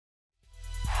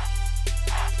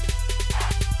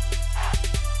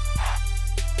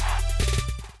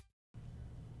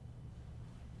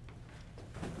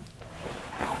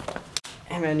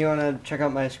man, you wanna check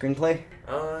out my screenplay?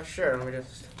 Sure, let me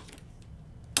just...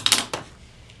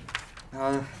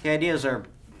 The ideas are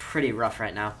pretty rough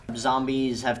right now.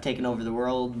 Zombies have taken over the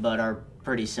world, but are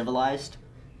pretty civilized.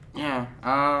 Yeah,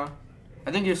 I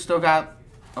think you've still got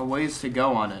a ways to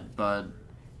go on it, but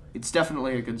it's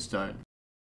definitely a good start.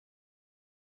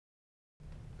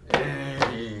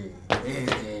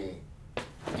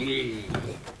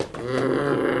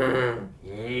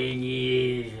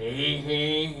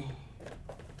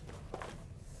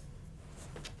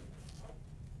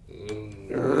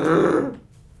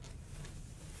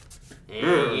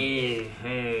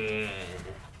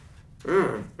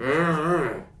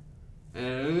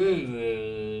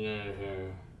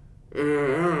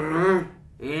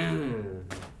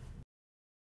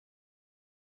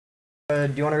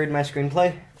 Do you want to read my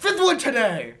screenplay? Fifth one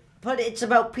today! But it's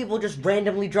about people just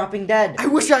randomly dropping dead. I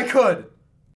wish I could!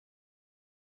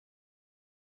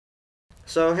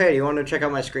 So, hey, you want to check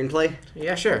out my screenplay?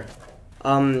 Yeah, sure.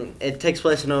 It takes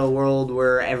place in a world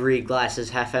where every glass is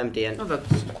half empty and... Oh,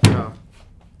 that's...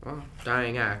 Oh,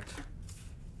 dying act.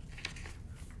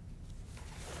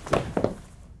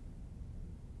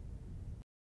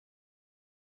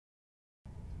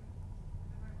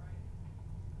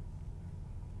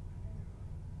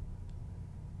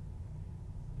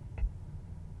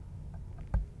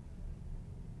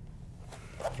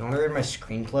 You want to read my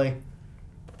screenplay?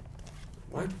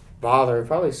 Why bother? It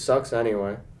probably sucks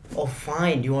anyway. Oh,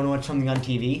 fine. Do you want to watch something on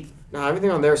TV? No, everything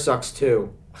on there sucks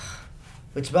too.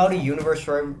 It's about a universe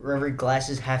where every glass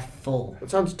is half full.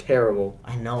 That sounds terrible.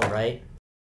 I know, right?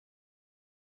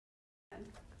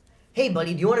 Hey,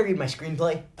 buddy, do you want to read my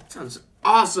screenplay? That sounds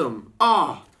awesome.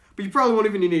 But you probably won't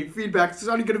even need any feedback. It's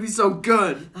not going to be so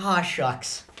good. Ah,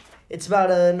 shucks. It's about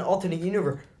an alternate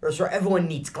universe where everyone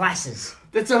needs glasses.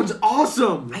 That sounds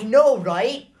awesome. I know,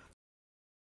 right?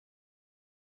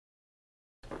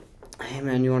 Hey,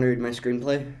 man, you want to read my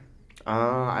screenplay?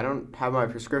 I don't have my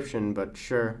prescription, but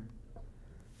sure.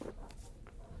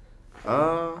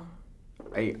 I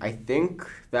think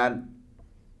that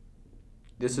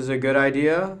this is a good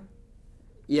idea.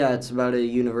 Yeah, it's about a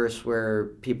universe where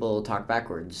people talk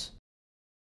backwards.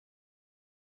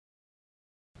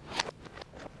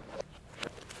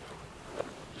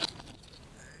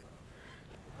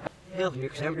 Hell, you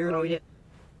can do it all yet.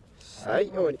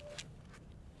 Hello?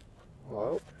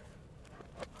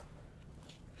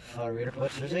 Reader,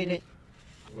 what's this ain't it?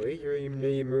 Wait, you're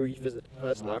movie visit.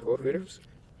 That's not good readers.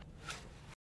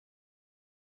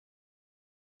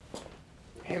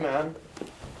 Hey, man.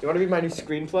 You want to read my new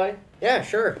screenplay? Yeah,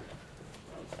 sure.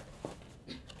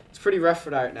 It's pretty rough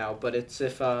right now, but it's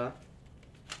if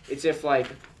like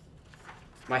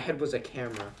my head was a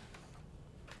camera.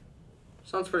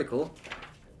 Sounds pretty cool.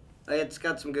 It's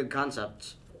got some good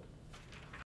concepts.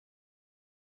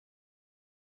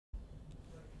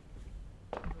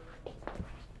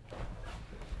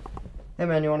 Hey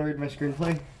man, you want to read my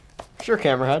screenplay? Sure,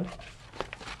 camerahead.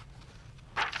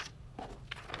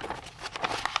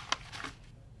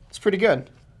 It's pretty good.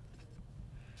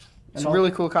 It's a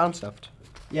really cool concept.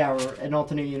 Yeah, we're an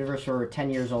alternate universe where we're 10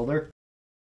 years older.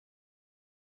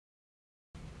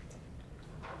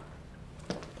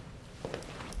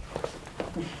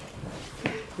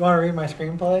 You want to read my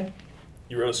screenplay?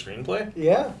 You wrote a screenplay?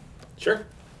 Yeah. Sure.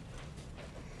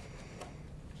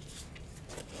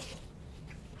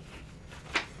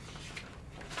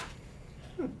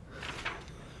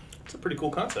 It's a pretty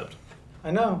cool concept. I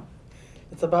know.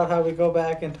 It's about how we go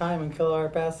back in time and kill our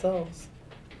past selves.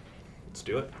 Let's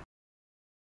do it.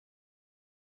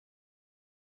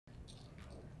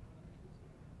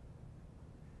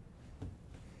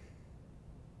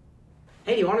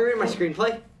 Hey, do you want to read my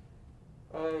screenplay?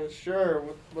 Sure.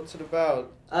 What's it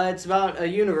about? It's about a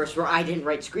universe where I didn't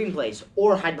write screenplays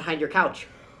or hide behind your couch.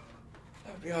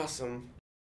 That'd be awesome.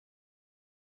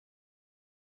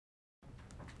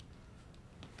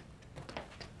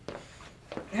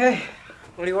 Hey,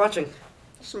 what are you watching?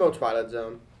 Some more Twilight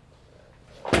Zone.